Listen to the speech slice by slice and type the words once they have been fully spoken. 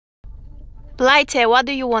Light, what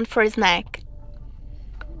do you want for a snack?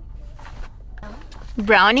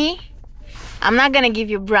 Brownie? I'm not gonna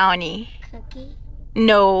give you brownie. Cookie?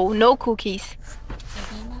 No, no cookies.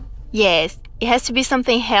 Banana? Yes, it has to be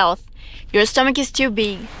something health. Your stomach is too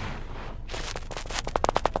big.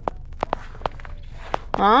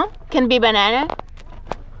 Huh? Can be banana?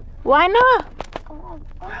 Why not?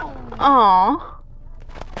 Oh,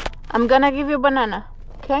 I'm gonna give you banana.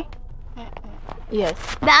 Okay? Yes.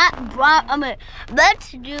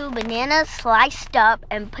 Let's do banana sliced up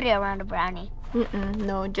and put it around a brownie.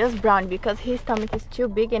 No, just brown because his stomach is too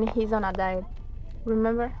big and he's on a diet.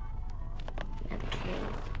 Remember? Okay.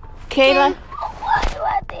 Kayla?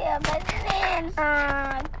 What the bananas?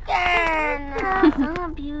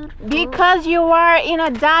 Beautiful. Because you are in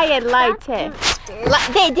a diet, Light.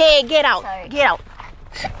 Get out. Sorry. Get out.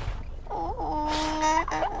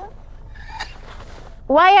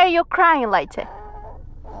 Why are you crying, Light?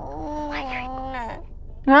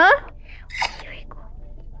 Huh?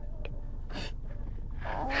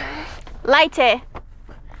 Light,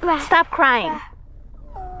 stop crying.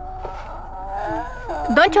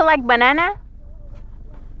 Don't you like banana?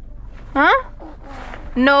 Huh?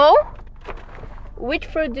 No? Which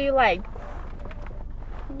fruit do you like?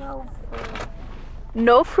 No food.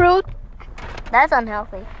 No fruit? That's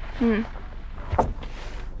unhealthy.